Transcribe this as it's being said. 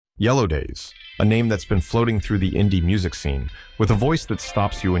Yellow Days, a name that's been floating through the indie music scene, with a voice that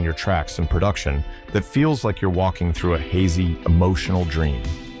stops you in your tracks and production that feels like you're walking through a hazy, emotional dream.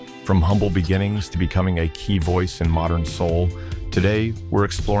 From humble beginnings to becoming a key voice in modern soul, today we're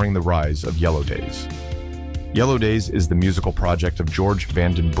exploring the rise of Yellow Days. Yellow Days is the musical project of George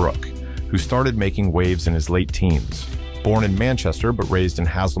Vanden Broek, who started making waves in his late teens. Born in Manchester but raised in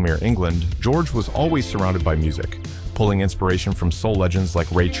Haslemere, England, George was always surrounded by music, pulling inspiration from soul legends like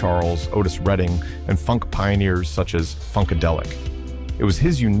Ray Charles, Otis Redding, and funk pioneers such as Funkadelic. It was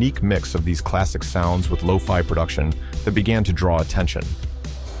his unique mix of these classic sounds with lo-fi production that began to draw attention.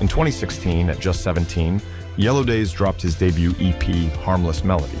 In 2016, at just 17, Yellow Days dropped his debut EP, Harmless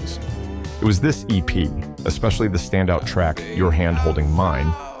Melodies. It was this EP, especially the standout track, Your Hand Holding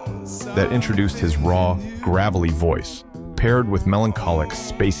Mine, that introduced his raw, gravelly voice, paired with melancholic,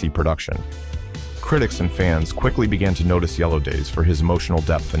 spacey production. Critics and fans quickly began to notice Yellow Days for his emotional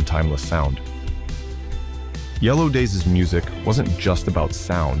depth and timeless sound. Yellow Days' music wasn't just about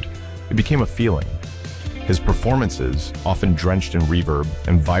sound, it became a feeling. His performances, often drenched in reverb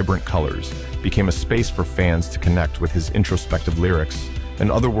and vibrant colors, became a space for fans to connect with his introspective lyrics and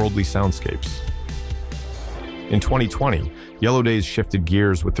otherworldly soundscapes. In 2020, Yellow Days shifted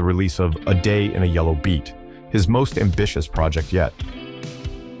gears with the release of A Day in a Yellow Beat, his most ambitious project yet.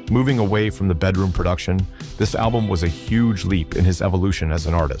 Moving away from the bedroom production, this album was a huge leap in his evolution as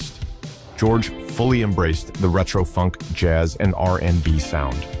an artist. George fully embraced the retro funk, jazz, and R&B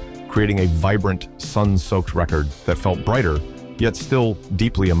sound, creating a vibrant, sun-soaked record that felt brighter, yet still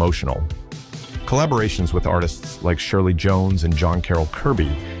deeply emotional. Collaborations with artists like Shirley Jones and John Carroll Kirby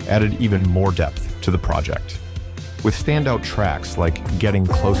added even more depth to the project, with standout tracks like Getting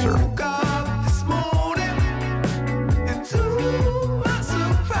Closer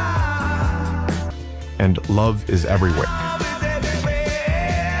and Love is Everywhere.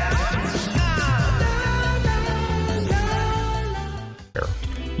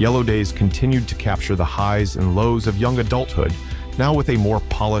 Yellow Days continued to capture the highs and lows of young adulthood, now with a more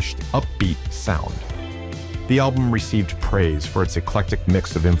polished, upbeat sound. The album received praise for its eclectic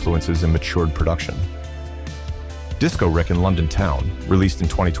mix of influences and matured production. Disco Rick in London Town, released in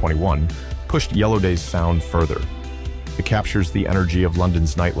 2021, pushed Yellow Days' sound further. It captures the energy of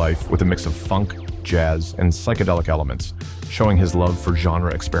London's nightlife with a mix of funk, jazz, and psychedelic elements, showing his love for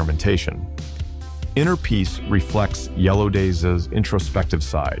genre experimentation. Inner Peace reflects Yellow Days' introspective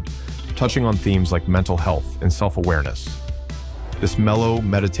side, touching on themes like mental health and self-awareness. This mellow,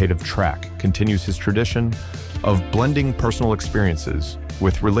 meditative track continues his tradition of blending personal experiences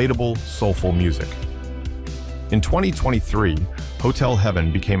with relatable, soulful music. In 2023, Hotel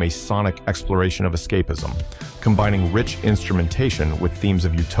Heaven became a sonic exploration of escapism, combining rich instrumentation with themes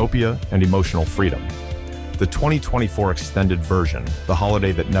of utopia and emotional freedom. The 2024 extended version, The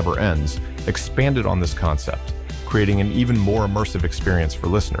Holiday That Never Ends, expanded on this concept, creating an even more immersive experience for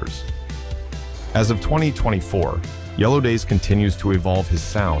listeners. As of 2024, Yellow Days continues to evolve his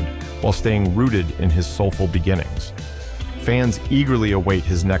sound while staying rooted in his soulful beginnings. Fans eagerly await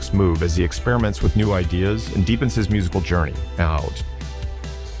his next move as he experiments with new ideas and deepens his musical journey.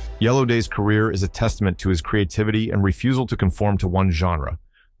 Yellow Days' career is a testament to his creativity and refusal to conform to one genre.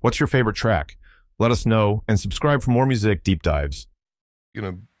 What's your favorite track? Let us know and subscribe for more music deep dives. You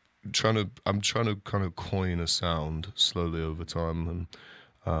know, I'm trying to kind of coin a sound slowly over time,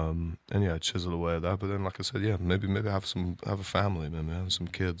 and yeah, chisel away at that. But then, like I said, yeah, maybe have a family, maybe have some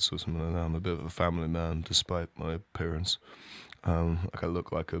kids or something like that. I'm a bit of a family man, despite my appearance. Like I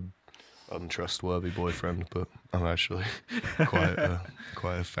look like a untrustworthy boyfriend, but I'm actually quite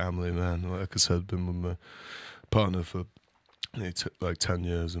a family man. Like I said, been with my partner for like 10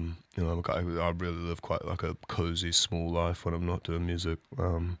 years, and you know, I really live quite like a cozy, small life when I'm not doing music.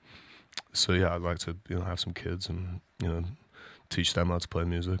 So yeah, I'd like to, you know, have some kids and, you know, teach them how to play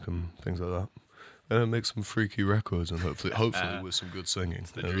music and things like that. And then make some freaky records and hopefully with some good singing.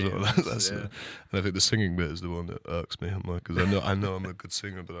 That's yeah. And I think the singing bit is the one that irks me, because I know I'm a good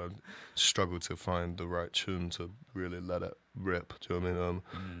singer, but I struggle to find the right tune to really let it rip. Do you know what I mean?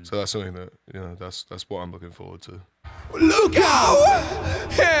 So that's something that, you know, that's what I'm looking forward to. Look out!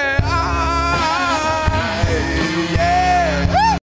 Yeah!